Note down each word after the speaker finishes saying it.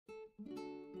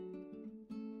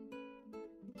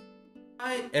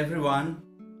Hi everyone.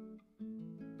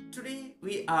 Today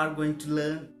we are going to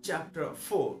learn chapter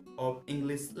 4 of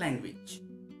English language.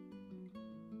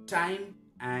 Time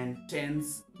and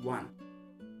tense 1.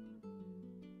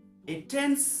 A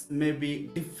tense may be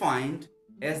defined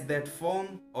as that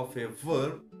form of a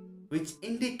verb which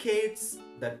indicates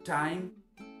the time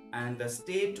and the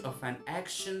state of an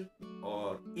action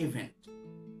or event.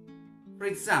 For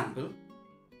example,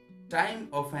 time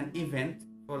of an event.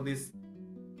 For this,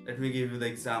 let me give you the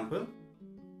example.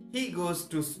 He goes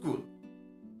to school.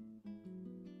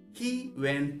 He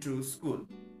went to school.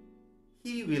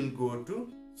 He will go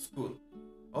to school.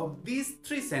 Of these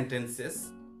three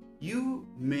sentences, you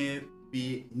may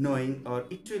be knowing, or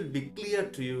it will be clear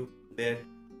to you, that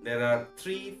there are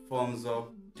three forms of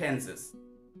tenses.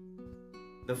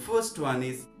 The first one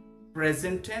is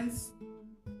present tense.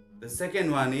 The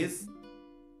second one is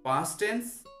past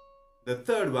tense. The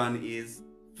third one is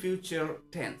future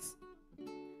tense.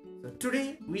 So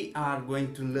today we are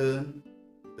going to learn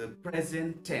the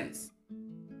present tense.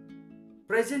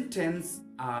 Present tense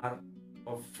are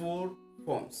of four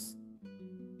forms.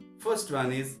 First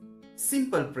one is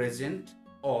simple present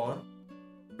or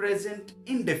present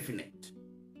indefinite.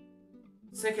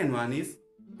 Second one is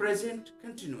present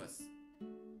continuous.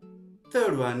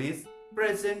 Third one is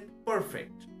present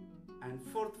perfect. And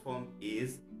fourth form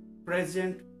is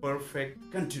present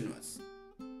perfect continuous.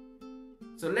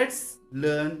 So let's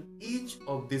learn each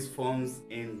of these forms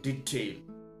in detail.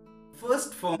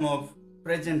 First form of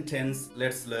present tense,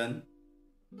 let's learn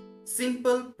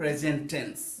simple present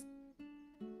tense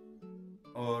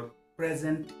or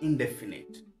present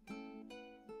indefinite.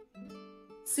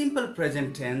 Simple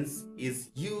present tense is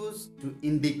used to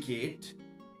indicate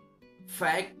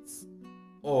facts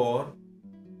or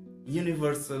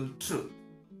universal truth.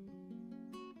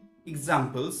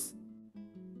 Examples: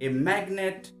 a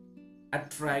magnet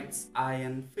attracts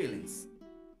iron filings.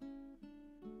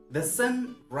 The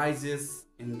sun rises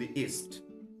in the east.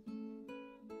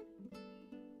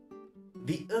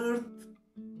 The earth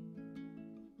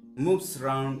moves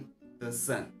around the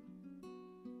sun.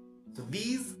 So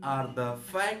these are the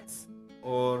facts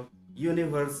or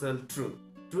universal truth.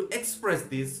 To express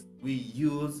this, we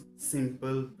use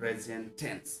simple present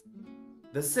tense.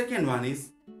 The second one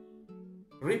is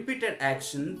repeated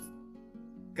actions,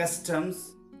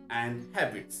 customs, and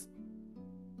habits.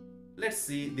 Let's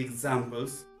see the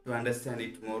examples to understand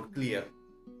it more clear.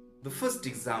 The first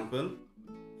example: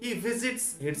 he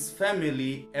visits his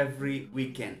family every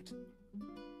weekend.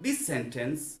 This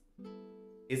sentence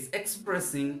is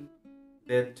expressing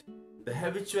that the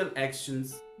habitual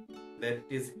actions that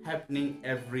is happening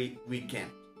every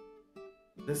weekend.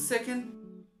 The second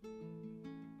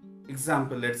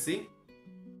example, let's see: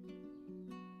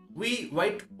 we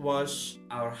whitewash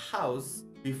our house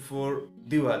before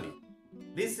Diwali.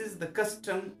 This is the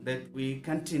custom that we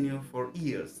continue for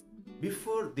years.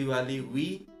 Before Diwali,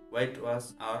 we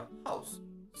whitewash our house.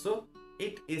 So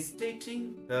it is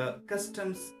stating the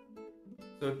customs.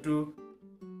 So to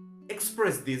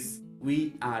express this,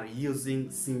 we are using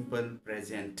simple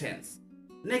present tense.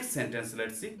 Next sentence,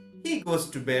 let's see. He goes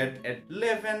to bed at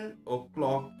 11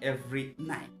 o'clock every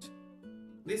night.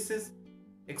 This is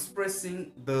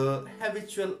expressing the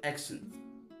habitual actions.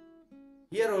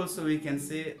 Here also we can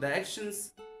say the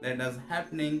actions that is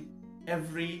happening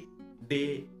every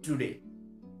day today,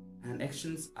 and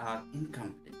actions are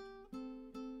incomplete.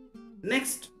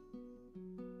 Next,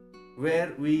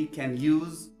 where we can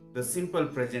use the simple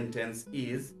present tense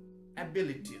is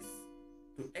abilities.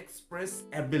 To express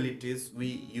abilities,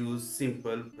 we use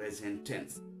simple present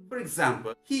tense. For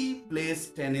example, he plays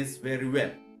tennis very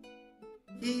well.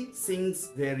 He sings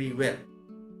very well.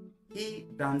 He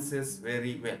dances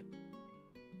very well.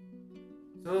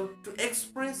 So to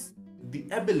express the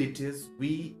abilities,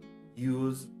 we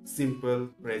use simple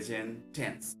present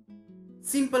tense.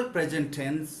 Simple present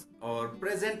tense or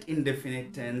present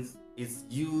indefinite tense is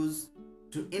used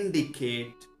to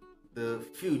indicate the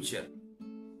future.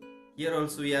 Here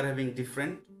also we are having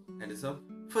different. That is all.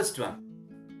 First one,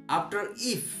 after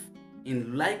if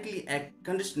in likely act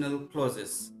conditional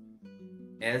clauses,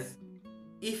 as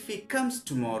if he comes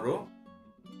tomorrow,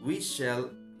 we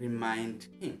shall remind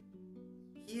him.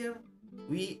 Here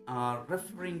we are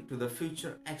referring to the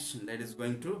future action that is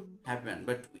going to happen,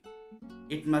 but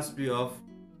it must be of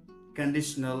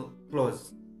conditional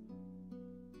clause.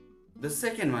 The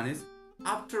second one is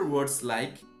after words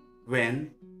like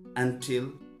when,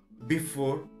 until,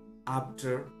 before,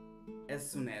 after, as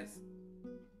soon as.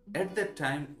 At that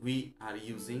time we are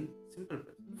using simple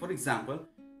present. For example,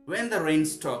 when the rain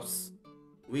stops,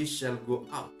 we shall go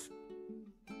out.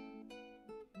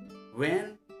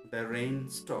 When the rain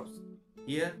stops.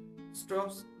 Here,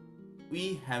 stops,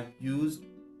 we have used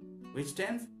which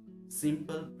tense?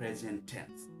 Simple present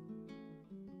tense.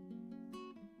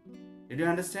 Did you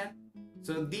understand?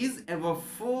 So these above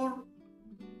 4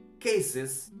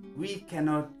 cases, we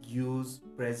cannot use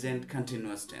present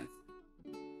continuous tense.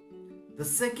 The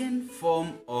second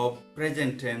form of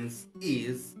present tense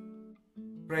is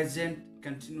present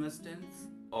continuous tense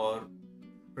or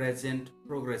present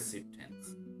progressive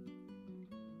tense.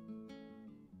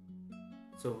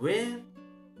 So where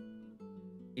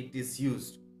it is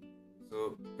used?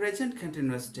 So present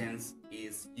continuous tense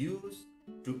is used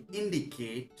to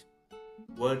indicate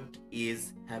what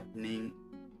is happening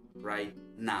right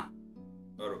now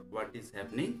or what is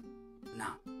happening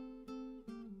now.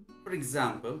 For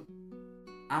example,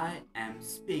 I am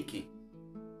speaking,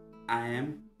 I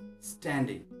am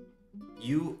standing,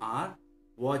 you are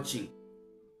watching.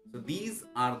 So these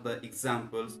are the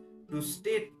examples. To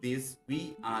state this,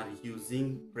 we are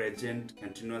using present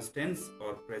continuous tense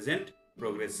or present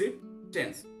progressive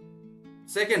tense.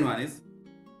 Second one is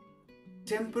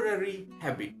temporary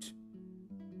habit.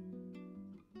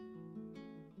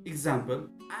 Example,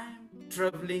 I am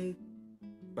traveling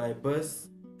by bus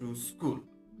to school.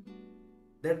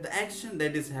 That the action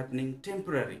that is happening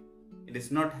temporary. It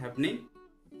is not happening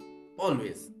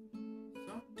always.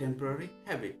 So temporary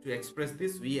habit. To express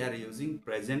this, we are using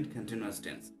present continuous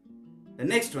tense. The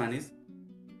next one is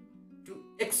to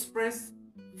express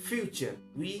future.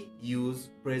 We use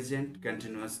present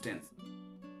continuous tense.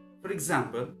 For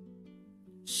example,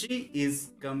 she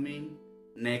is coming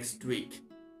next week.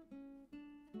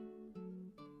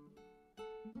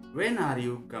 When are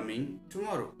you coming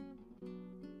tomorrow?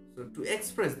 So to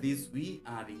express this, we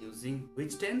are using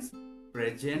which tense?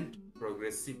 Present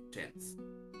progressive tense.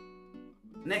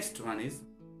 Next one is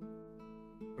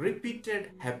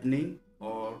repeated happening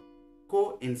or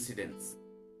coincidence.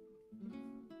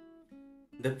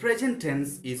 The present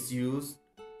tense is used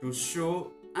to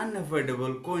show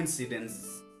unavoidable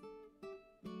coincidences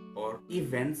or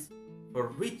events for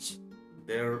which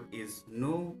there is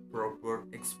no proper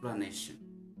explanation.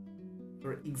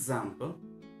 For example,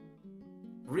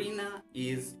 Rina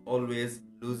is always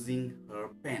losing her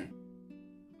pen.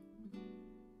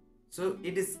 So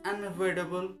it is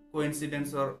unavoidable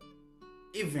coincidence or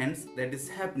events that is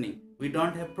happening. We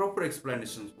don't have proper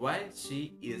explanations why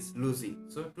she is losing.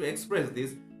 So to express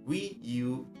this,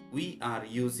 we are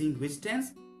using which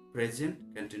tense? Present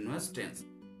continuous tense.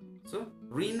 So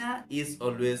Rina is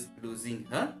always losing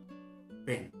her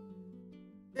pen.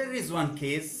 There is one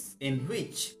case in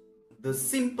which the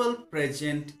simple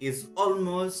present is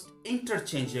almost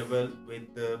interchangeable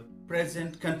with the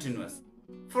present continuous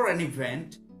for an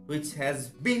event which has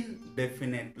been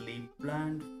definitely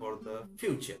planned for the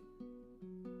future.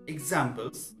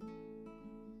 Examples: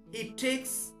 he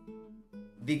takes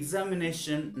the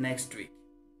examination next week.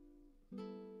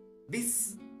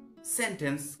 This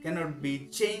sentence cannot be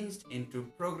changed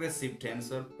into progressive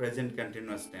tense or present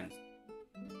continuous tense,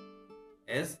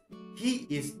 as he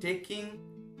is taking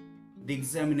the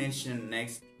examination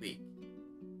next week.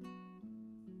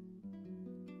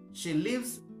 She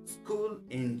leaves school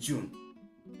in June.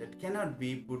 That cannot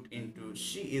be put into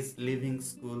she is leaving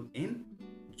school in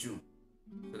June.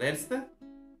 So that's the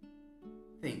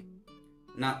thing.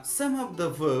 Now some of the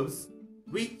verbs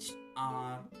which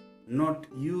are not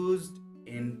used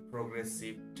in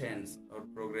progressive tense or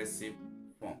progressive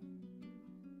form,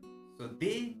 so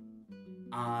they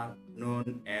are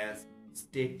known as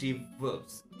stative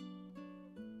verbs.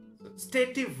 So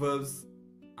stative verbs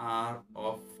are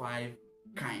of 5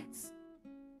 kinds.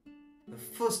 The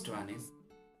first one is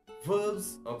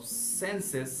verbs of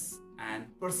senses and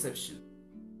perception,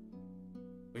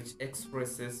 which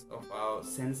expresses of our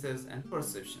senses and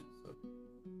perception. So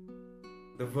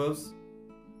the verbs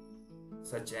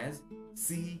such as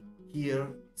see, hear,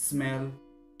 smell,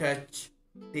 touch,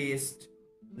 taste,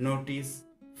 notice,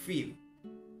 feel.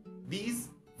 These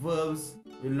verbs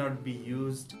will not be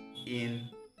used in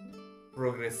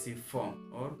progressive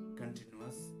form or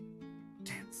continuous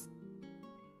tense.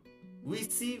 We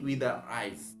see with our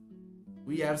eyes.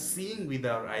 We are seeing with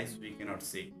our eyes, we cannot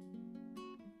see.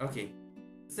 Okay.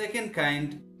 Second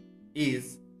kind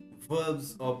is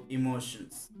verbs of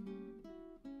emotions.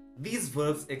 These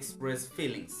verbs express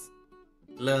feelings: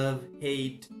 love,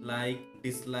 hate, like,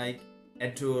 dislike,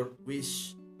 adore,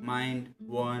 wish, mind,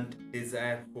 want,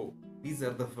 desire, hope. These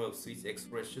are the verbs which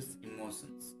expresses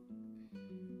emotions.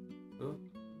 So,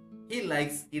 he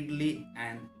likes idli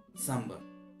and sambar.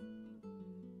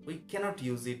 We cannot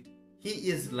use it.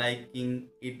 He is liking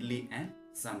idli and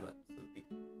sambar. So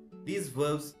these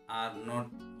verbs are not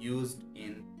used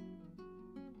in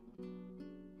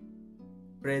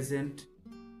present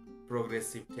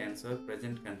progressive tense or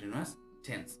present continuous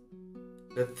tense.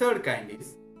 The third kind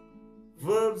is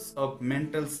verbs of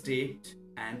mental state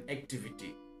and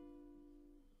activity.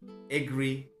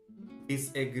 Agree,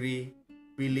 disagree,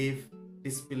 believe,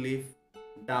 disbelieve,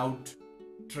 doubt,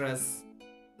 trust,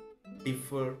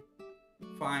 differ,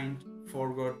 find,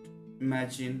 forgot,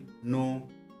 imagine, know,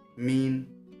 mean,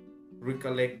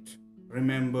 recollect,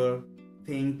 remember,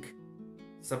 think,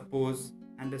 suppose,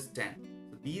 understand.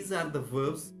 So these are the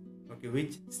verbs, okay,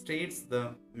 which states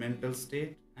the mental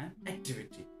state and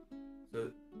activity.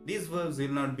 So these verbs will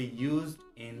not be used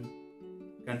in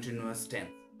continuous tense.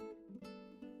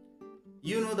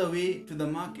 You know the way to the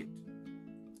market.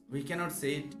 We cannot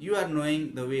say it, you are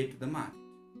knowing the way to the market.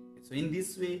 So in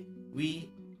this way,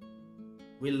 we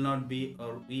will not be,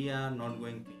 or we are not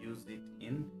going to use it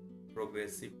in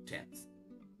progressive tense.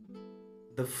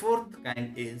 The fourth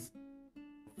kind is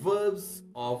verbs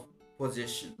of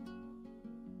possession.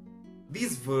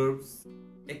 These verbs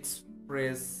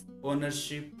express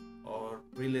ownership or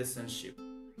relationship,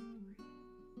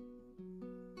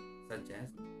 such as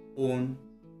own,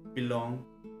 belong,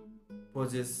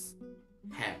 possess,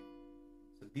 have.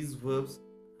 So these verbs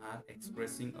are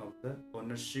expressing of the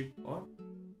ownership or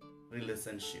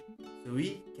relationship. So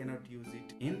we cannot use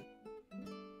it in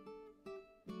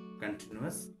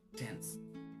continuous tense.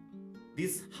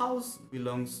 This house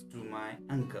belongs to my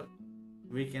uncle.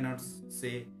 We cannot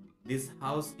say this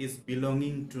house is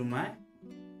belonging to my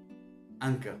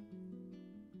uncle.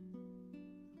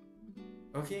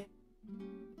 Okay?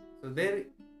 So there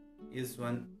is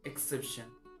one exception.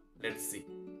 Let's see.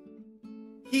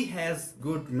 He has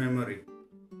good memory.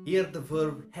 Here the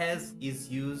verb has is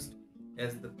used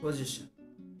as the possession,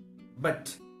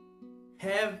 but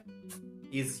have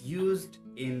is used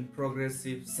in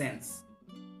progressive sense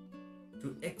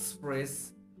to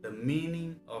express the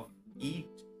meaning of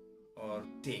eat or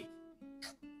take.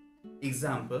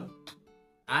 Example,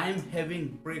 I am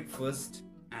having breakfast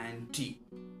and tea.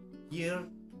 Here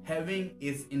having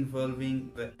is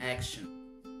involving the action,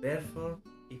 therefore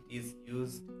it is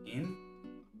used in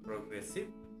progressive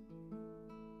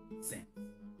sense.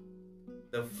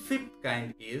 The fifth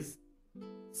kind is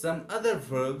some other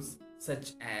verbs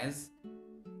such as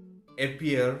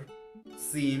appear,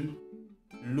 seem,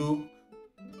 look,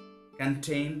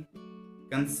 contain,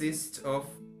 consist of,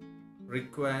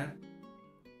 require,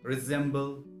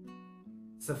 resemble,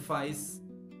 suffice,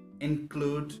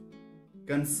 include,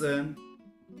 concern,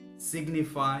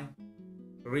 signify,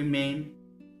 remain,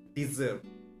 deserve.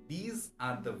 These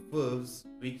are the verbs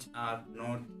which are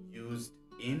not used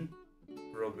in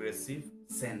progressive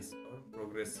sense or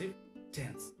progressive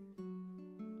tense.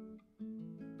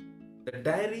 The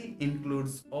diary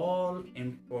includes all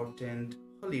important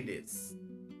holidays.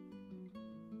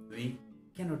 We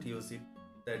cannot use it.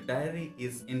 The diary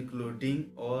is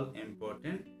including all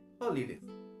important holidays.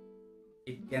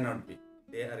 It cannot be.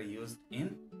 They are used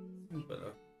in simple.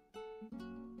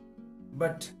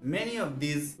 But many of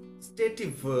these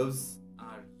stative verbs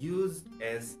are used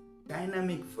as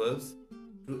dynamic verbs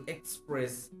to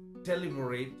express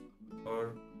deliberate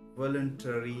or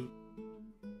voluntary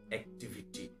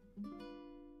activity.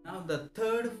 Now the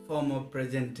third form of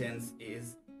present tense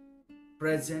is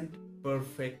present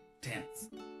perfect tense.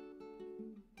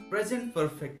 Present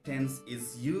perfect tense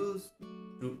is used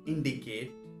to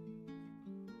indicate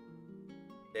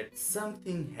that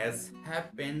something has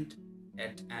happened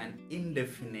at an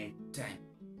indefinite time.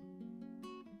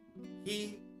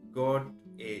 He got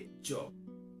a job.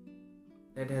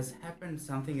 That has happened,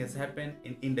 something has happened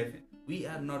in indefinite. We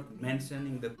are not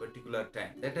mentioning the particular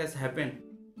time. That has happened.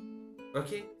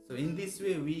 Okay, so in this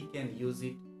way we can use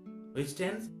it. Which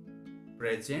tense?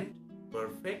 Present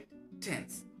perfect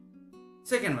tense.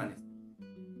 Second one is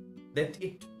that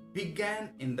it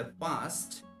began in the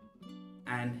past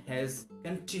and has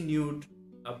continued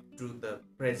up to the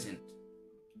present.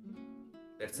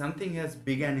 That something has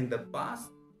begun in the past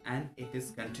and it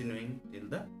is continuing till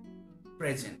the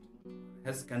present.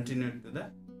 Has continued to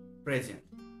the present.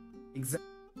 Example,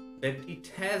 that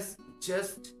it has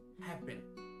just happened.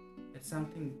 That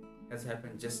something has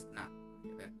happened just now.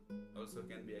 That also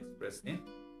can be expressed in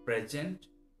present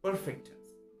perfect tense.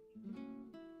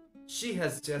 She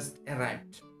has just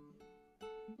arrived.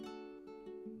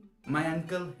 My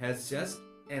uncle has just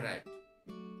arrived.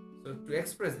 So to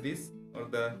express this, or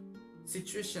the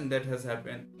situation that has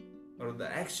happened, or the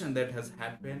action that has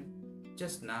happened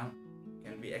just now,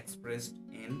 can be expressed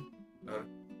in, or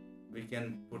we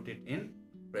can put it in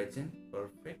present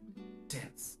perfect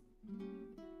tense.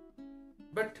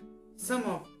 But some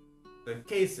of the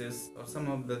cases or some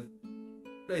of the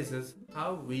places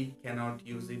how we cannot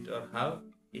use it, or how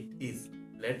it is.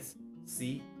 Let's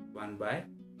see one by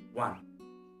one.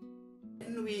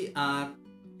 When we are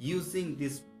using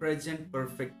this present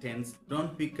perfect tense,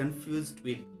 don't be confused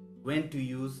with when to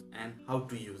use and how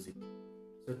to use it.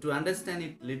 So to understand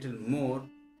it little more,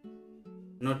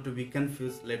 not to be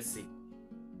confused, let's see.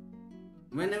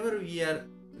 Whenever we are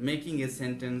making a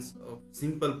sentence of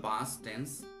simple past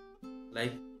tense,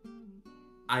 like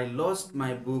I lost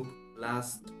my book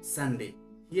last Sunday,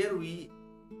 here we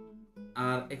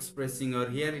are expressing, or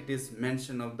here it is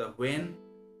mention of the when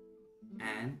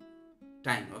and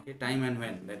time. Okay, time and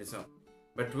when, that is all.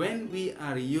 But when we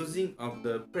are using of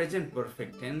the present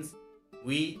perfect tense,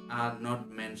 we are not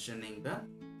mentioning the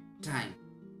time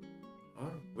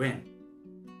or when,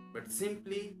 but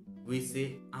simply we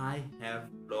say I have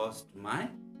lost my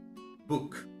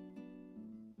book.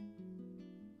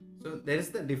 So there is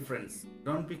the difference,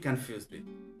 don't be confused with.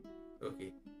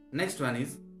 Okay, next one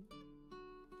is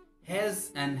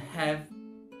has and have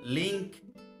link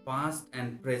past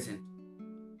and present,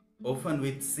 often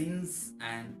with since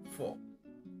and for.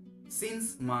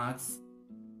 Since marks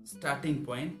starting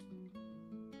point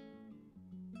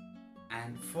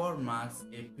and for marks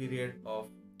a period of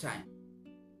time.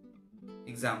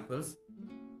 Examples: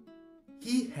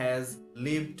 he has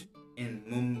lived in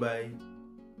Mumbai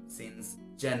since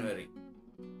January.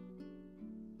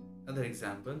 Other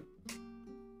example: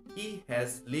 he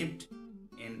has lived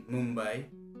in Mumbai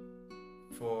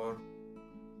for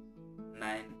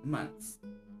 9 months.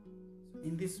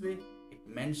 In this way, it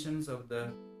mentions of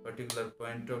the particular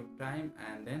point of time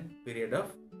and then period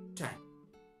of time.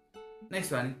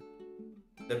 Next one,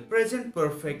 the present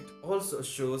perfect also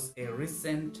shows a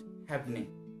recent happening.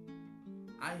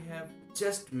 I have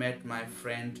just met my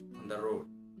friend on the road.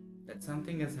 That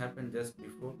something has happened just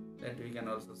before, that we can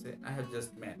also say I have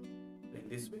just met. So in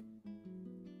this way.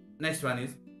 Next one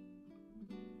is,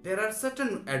 there are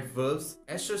certain adverbs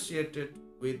associated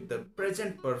with the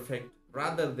present perfect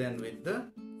rather than with the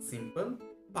simple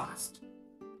past.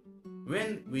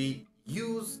 When we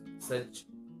use such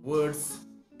words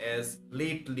as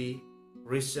lately,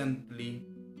 recently,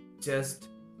 just,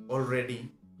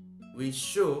 already, we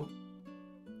show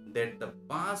that the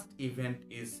past event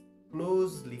is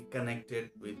closely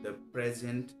connected with the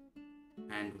present,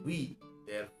 and we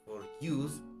therefore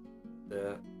use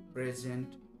the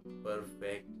present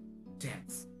perfect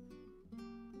tense.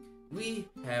 We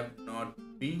have not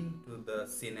been to the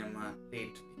cinema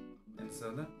lately. And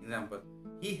so the example,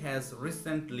 he has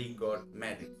recently got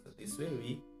married. So this way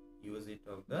we use it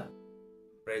of the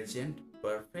present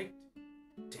perfect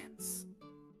tense.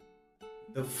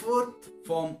 The fourth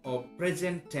form of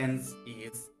present tense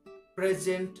is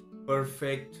present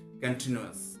perfect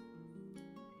continuous.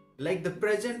 Like the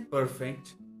present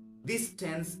perfect, this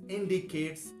tense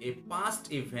indicates a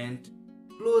past event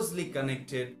closely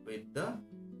connected with the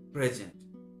present.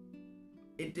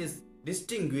 It is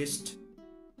distinguished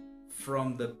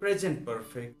from the present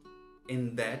perfect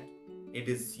in that it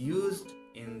is used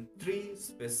in 3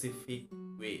 specific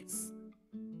ways.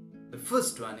 The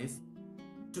first one is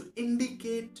to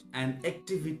indicate an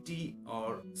activity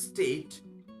or state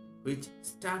which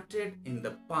started in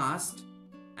the past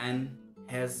and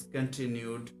has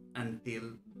continued until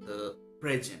the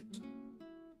present.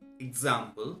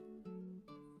 Example: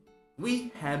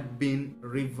 we have been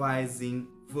revising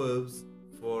verbs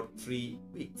for 3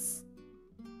 weeks.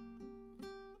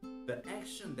 The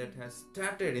action that has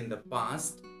started in the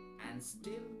past and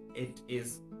still it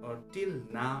is, or till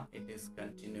now it is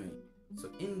continuing. So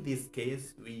in this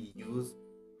case we use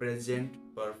present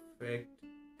perfect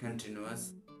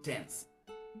continuous tense.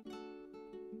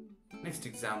 Next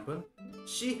example: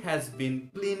 she has been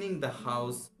cleaning the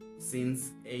house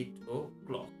since 8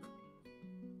 o'clock.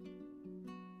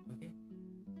 Okay.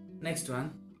 Next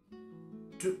one,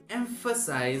 to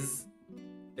emphasize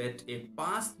that a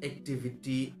past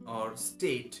activity or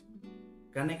state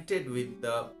connected with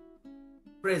the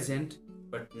present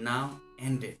but now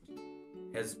ended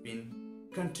has been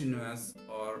continuous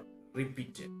or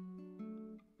repeated.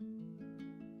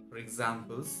 For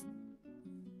examples,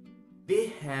 they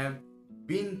have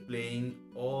been playing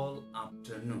all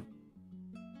afternoon.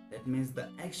 That means the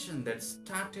action that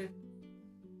started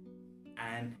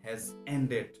and has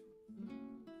ended.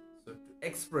 So to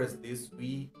express this,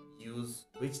 we use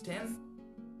which tense?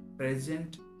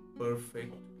 Present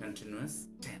perfect continuous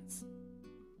tense.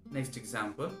 Next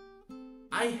example: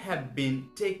 I have been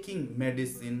taking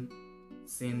medicine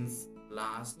since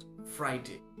last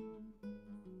Friday.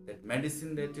 That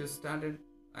medicine that you started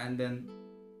and then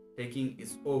taking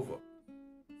is over.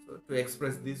 So to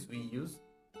express this, we use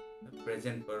the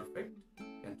present perfect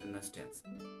continuous tense.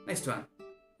 Next one,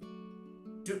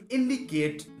 To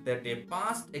indicate that a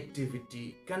past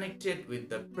activity connected with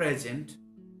the present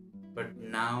but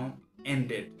now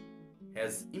ended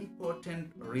has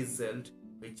important result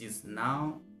which is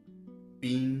now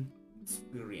being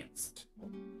experienced.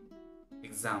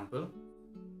 Example,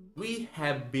 we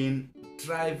have been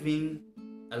driving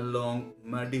along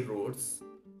muddy roads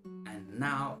and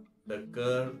now the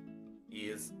girl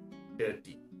is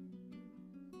dirty.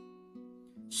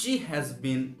 She has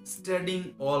been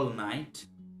studying all night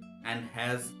and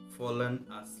has fallen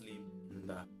asleep in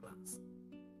the class.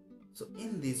 So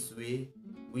in this way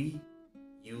we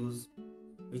use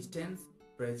which tense?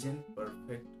 Present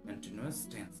perfect continuous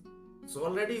tense. So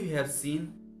already you have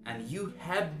seen and you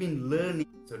have been learning.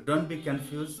 So don't be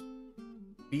confused.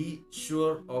 Be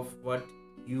sure of what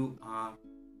you are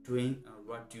doing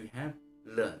or what you have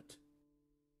learned.